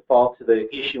fraud, it would fall to the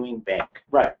issuing bank.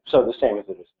 Right. So the same as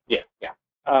it is. Yeah. Yeah.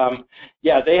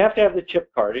 Yeah, they have to have the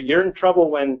chip card. You're in trouble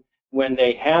when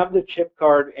they have the chip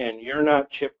card and you're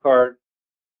not chip card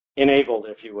enabled,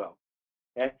 if you will.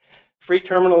 Okay. Free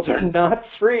terminals are not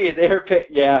free. They're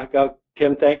yeah. Go,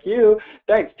 Tim. Thank you.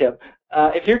 Thanks, Tim.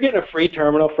 If you're getting a free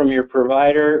terminal from your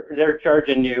provider, they're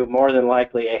charging you more than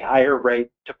likely a higher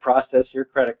rate to process your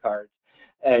credit cards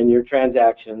and your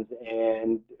transactions,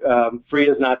 and free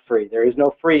is not free. There is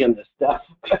no free in this stuff.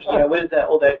 Yeah, what is that?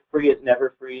 Oh, that free is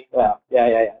never free. Yeah.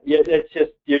 It's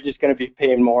just you're just going to be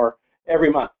paying more every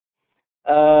month.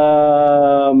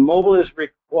 Mobile is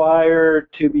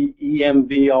required to be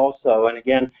EMV also, and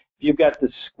again, if you've got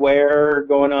the Square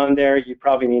going on there, you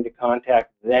probably need to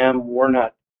contact them. We're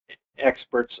not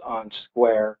experts on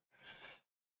Square.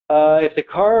 If the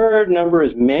card number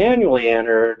is manually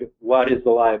entered, what is the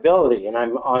liability? And I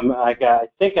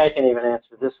think I can even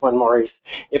answer this one, Maurice.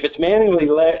 If it's manually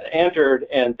entered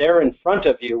and they're in front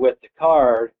of you with the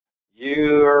card,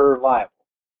 you're liable.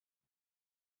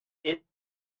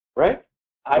 Right?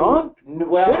 Well,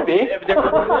 could be.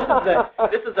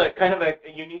 This is a kind of a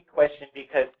unique question,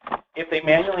 because if they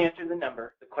manually enter the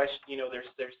number, the question,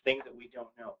 there's things that we don't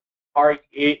know.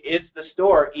 Is the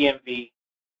store EMV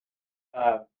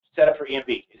set up for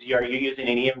EMV? Are you using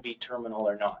an EMV terminal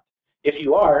or not? If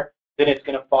you are, then it's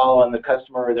going to fall on the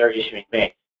customer or their issuing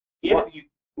bank. Well,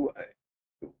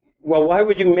 why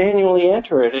would you manually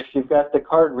enter it if you've got the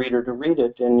card reader to read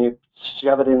it and you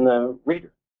shove it in the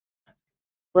reader?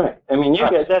 Right. I mean, you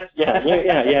get that. Yeah.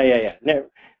 No,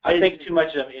 I think too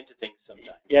much into things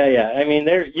sometimes. Yeah. I mean,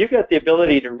 you got the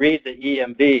ability to read the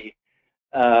EMV.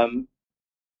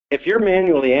 If you're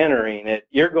manually entering it,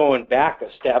 you're going back a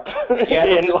step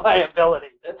in liability.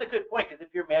 That's a good point, because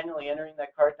if you're manually entering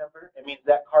that card number, it means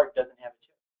that card doesn't have a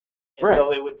chip. And right.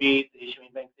 So it would be the issuing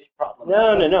bank's problem.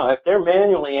 No. If they're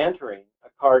manually entering a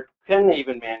card, can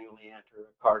even manually enter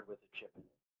a card with a chip in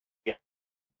it.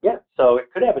 Yeah. So it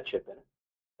could have a chip in it,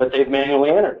 but they've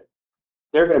manually entered it.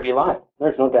 They're going to be liable.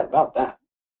 There's no doubt about that.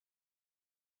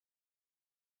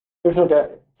 There's no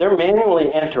doubt. They're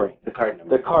manually entering the card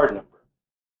number.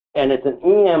 And it's an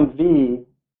EMV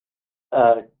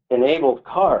enabled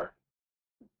card.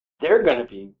 They're going to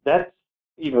be, that's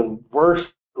even worse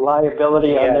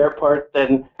liability on their part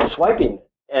than swiping it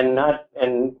and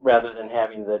rather than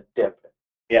having the dip.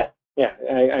 Yeah,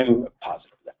 I'm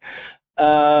positive of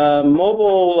that.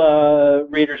 Mobile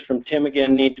readers from Tim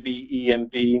again need to be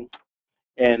EMV,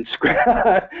 and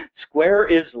Square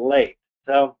is late.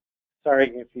 So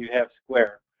sorry if you have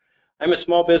Square. I'm a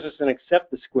small business and accept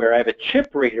the Square. I have a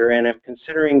chip reader and I'm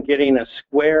considering getting a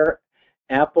Square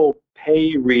Apple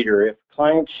Pay reader. If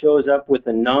client shows up with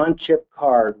a non-chip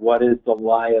card, what is the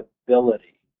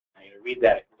liability? I'm going to read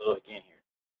that a little again here.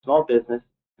 Small business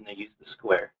and they use the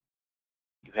Square.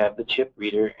 You have the chip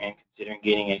reader and considering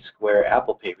getting a Square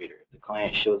Apple Pay reader. If the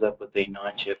client shows up with a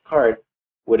non-chip card,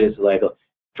 what is the liability?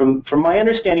 From my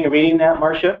understanding of reading that,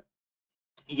 Marcia,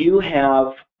 you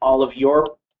have all of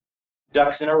your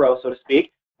ducks in a row, so to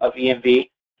speak, of EMV,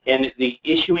 and the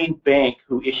issuing bank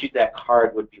who issued that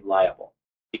card would be liable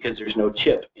because there's no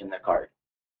chip in the card.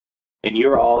 And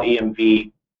you're all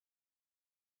EMV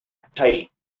tidy.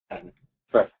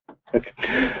 Right. Okay.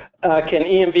 Can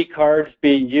EMV cards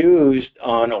be used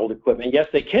on old equipment? Yes,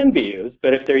 they can be used,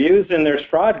 but if they're used and there's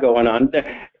fraud going on, the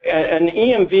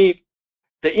EMV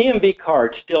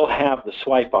cards still have the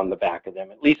swipe on the back of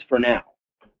them, at least for now.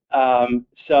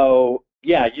 So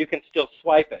yeah, you can still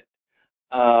swipe it,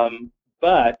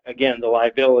 but again, the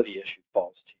liability issue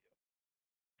falls to you.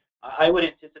 I would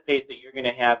anticipate that you're going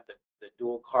to have the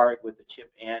dual card with the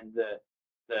chip and the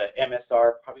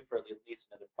MSR probably for at least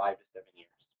another 5 to 7 years.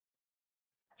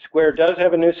 Square does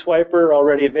have a new swiper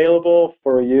already available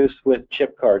for use with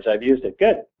chip cards. I've used it.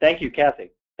 Good. Thank you,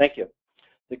 Kathy. Thank you.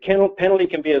 The penalty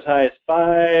can be as high as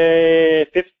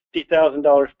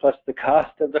 $50,000 plus the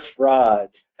cost of the fraud.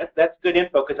 That's good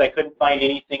info because I couldn't find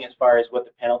anything as far as what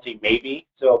the penalty may be.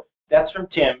 So that's from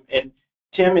Tim, and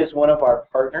Tim is one of our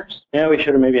partners. Yeah, we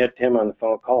should have maybe had Tim on the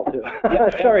phone call too. Yeah,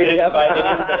 sorry, Jeff.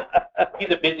 He's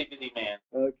a busy man.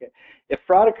 Okay. If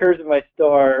fraud occurs in my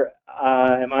store,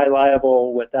 am I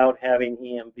liable without having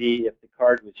EMV if the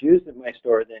card was used in my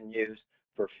store then used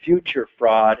for future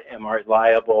fraud? Am I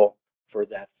liable for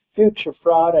that future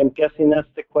fraud? I'm guessing that's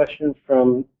the question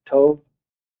from Tove.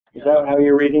 Is that how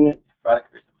you're reading it? If fraud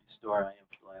occurs in my store, I am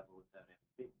liable without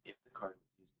EMV if the card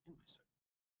was used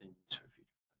in my store then used for future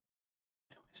fraud. Am I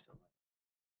still liable?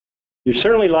 You're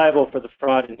certainly liable for the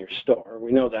fraud in your store.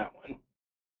 We know that one.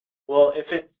 Well, if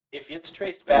it's If it's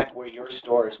traced back where your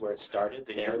store is where it started,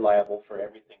 then you're liable for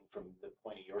everything from the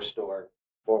point of your store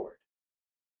forward.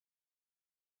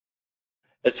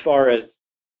 As far as,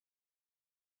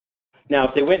 now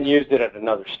if they went and used it at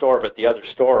another store, but the other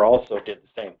store also did the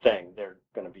same thing, they're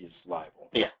going to be liable.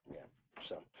 Yeah.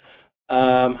 So,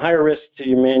 higher risk to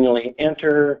you manually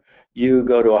enter, you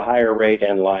go to a higher rate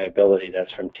and liability.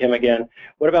 That's from Tim again.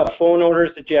 What about phone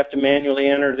orders that you have to manually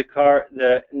enter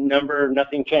the number?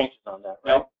 Nothing changes on that,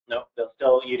 right? No, they'll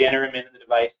still, you'd enter them into the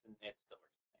device and it's still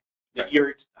right.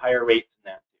 Your higher rates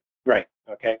than that. Right.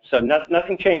 Okay. So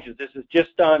nothing changes. This is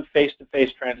just on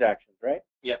face-to-face transactions, right?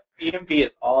 Yep. EMV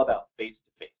is all about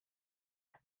face-to-face.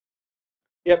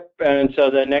 Yep. And so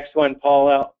the next one,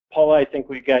 Paula, I think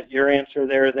we got your answer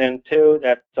there then too.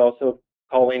 That's also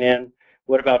calling in.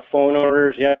 What about phone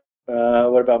orders? Yep.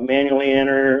 What about manually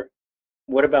enter?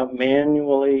 What about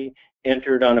manually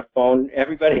entered on a phone?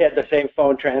 Everybody had the same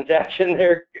phone transaction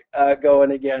there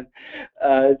going again.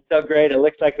 So great. It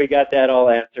looks like we got that all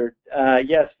answered.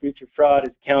 Yes, future fraud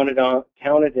is counted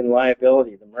in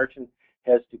liability. The merchant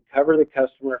has to cover the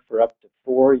customer for up to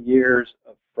 4 years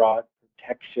of fraud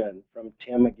protection. From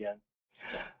Tim again.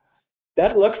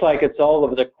 That looks like it's all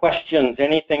of the questions.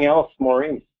 Anything else,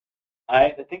 Maurice?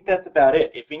 I think that's about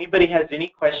it. If anybody has any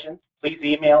questions, please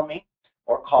email me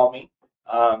or call me.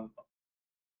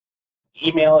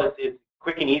 Email is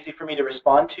quick and easy for me to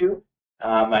respond to.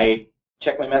 I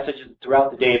check my messages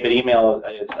throughout the day, but email,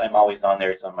 I'm always on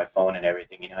there. It's on my phone and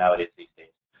everything. You know how it is these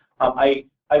days. I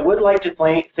would like to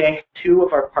thank 2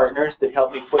 of our partners that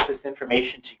helped me put this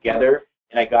information together,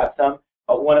 and I got some.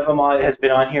 One of them has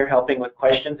been on here helping with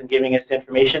questions and giving us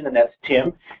information, and that's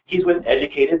Tim. He's with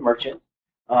Educated Merchants.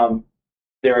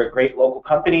 They're a great local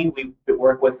company. We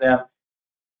work with them.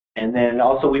 And then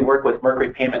also we work with Mercury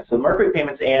Payments. So Mercury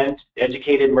Payments and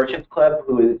Educated Merchants Club,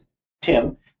 who is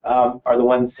Tim, are the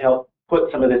ones to help put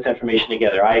some of this information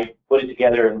together. I put it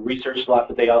together and researched a lot,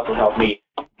 but they also helped me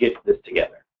get this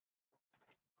together.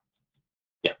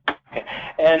 Yeah. Okay.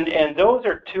 And those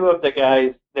are 2 of the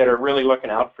guys that are really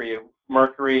looking out for you,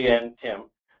 Mercury and Tim.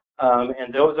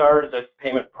 And those are the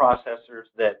payment processors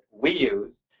that we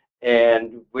use.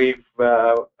 And they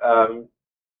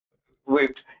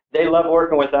love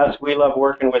working with us. We love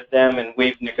working with them, and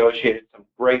we've negotiated some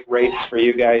great rates for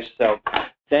you guys. So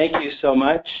thank you so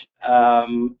much,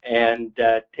 and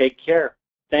take care.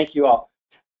 Thank you all.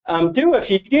 If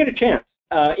you get a chance,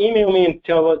 email me and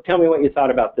tell me what you thought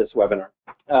about this webinar.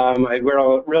 I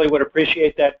really would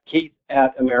appreciate that.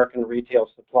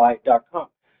 Keith@AmericanRetailSupply.com.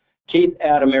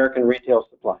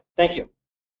 Keith@AmericanRetailSupply. Thank you.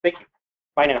 Thank you.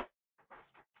 Bye now.